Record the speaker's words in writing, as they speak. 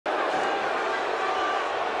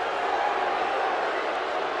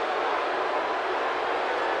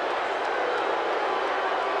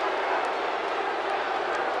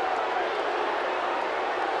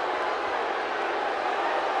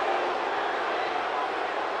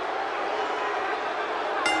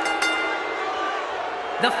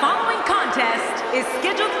The following contest is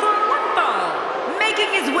scheduled for one fall, making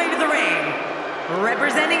his way to the ring.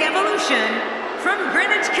 Representing Evolution from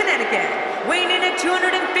Greenwich, Connecticut, weighing in at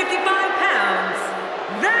 255 pounds,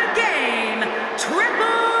 the Game,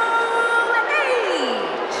 Triple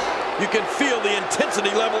H. You can feel the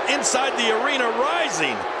intensity level inside the arena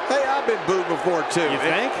rising. Hey, I've been booed before too. You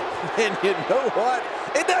think? And you know what?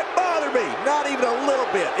 It doesn't bother me, not even a little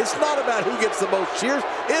bit. It's not about who gets the most cheers,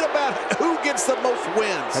 it's about who gets the most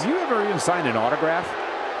wins. Have you ever even signed an autograph?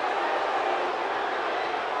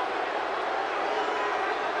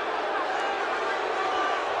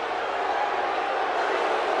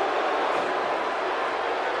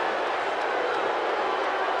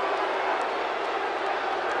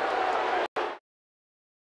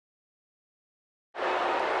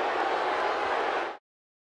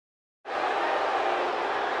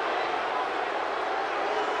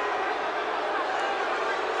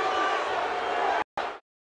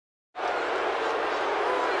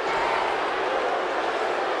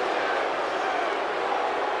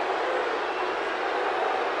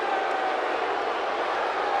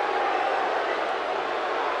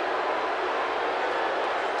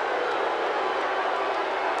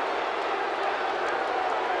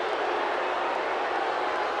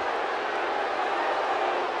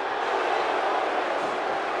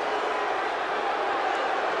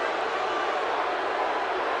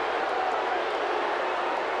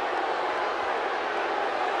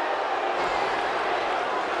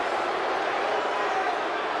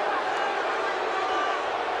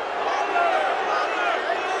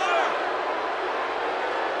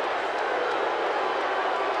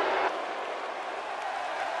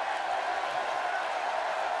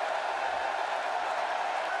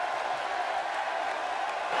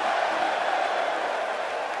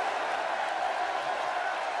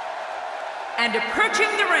 And approaching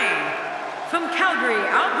the ring, from Calgary,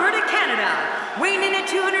 Alberta, Canada, weighing in at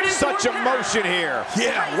 204 Such emotion here.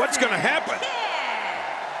 Yeah, what's going to happen?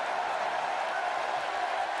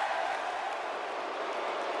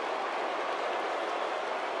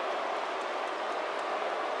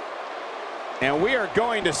 And we are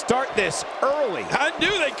going to start this early. I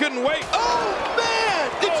knew they couldn't wait. Oh,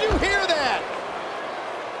 man! Did you hear that?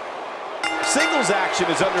 Singles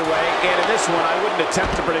action is underway, and in this one, I wouldn't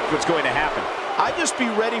attempt to predict what's going to happen. I'd just be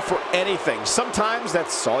ready for anything. Sometimes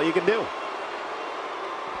that's all you can do.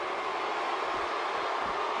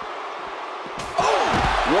 Oh,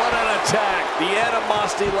 what an attack. The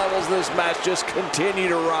animosity levels in this match just continue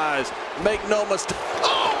to rise. Make no mistake.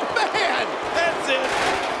 Oh, man! That's it.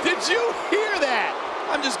 Did you hear that?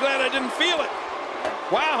 I'm just glad I didn't feel it.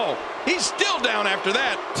 Wow, he's still down after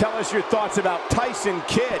that. Tell us your thoughts about Tyson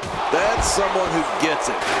Kidd. That's someone who gets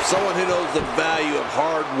it. Someone who knows the value of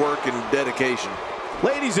hard work and dedication.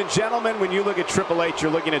 Ladies and gentlemen, when you look at Triple H,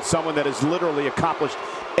 you're looking at someone that has literally accomplished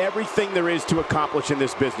everything there is to accomplish in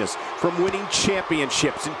this business. From winning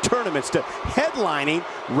championships and tournaments to headlining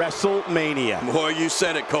WrestleMania. Boy, you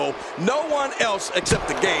said it, Cole. No one else except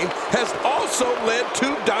the Game has also led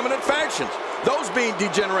two dominant factions. Those being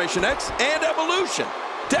Degeneration X and Evolution.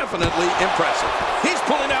 Definitely impressive. He's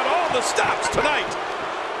pulling out all the stops tonight.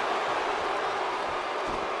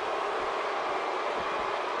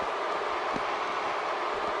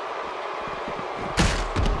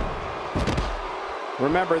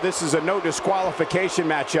 Remember, this is a no disqualification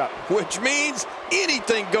matchup. Which means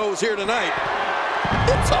anything goes here tonight.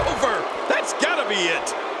 It's over. That's gotta be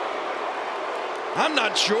it. I'm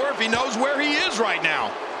not sure if he knows where he is right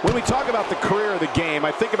now. When we talk about the career of the Game,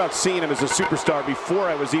 I think about seeing him as a superstar before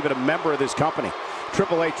I was even a member of this company.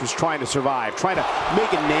 Triple H was trying to survive, trying to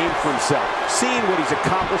make a name for himself. Seeing what he's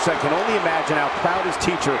accomplished, I can only imagine how proud his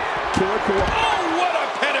teacher, Killer Kawhi. Oh, what a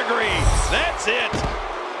pedigree. That's it.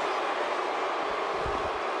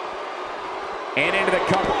 And into the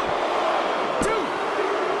cover. 2, 3.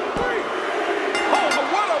 Oh,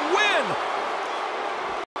 what a win.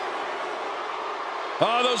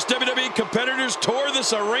 Oh, those WWE competitors tore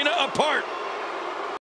this arena apart.